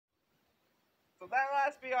So that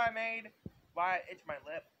last video I made, why I itch my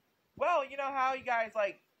lip. Well, you know how you guys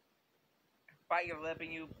like bite your lip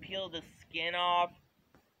and you peel the skin off?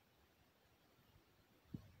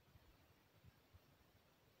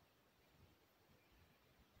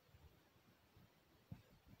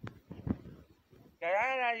 Can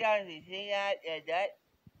I guys see that?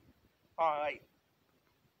 Like,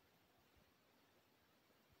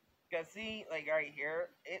 can see like right here?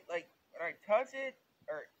 It like when I touch it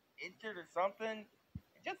or itch it or something,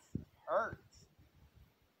 it just hurts.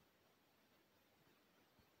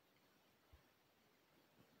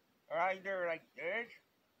 Or either like this.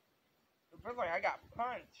 It feels like I got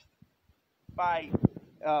punched by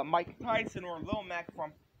Mike Tyson or Lil Mac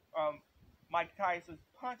from Mike Tyson's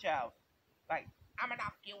Punch Out. Like, I'ma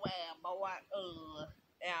knock you out, boy.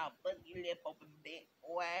 And I'll bust your lip open, bit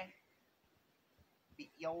boy.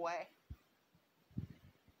 Beat your way.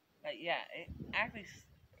 Yeah, it actually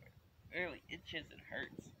really itches and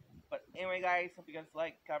hurts. But anyway, guys, hope you guys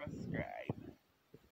like, comment, subscribe.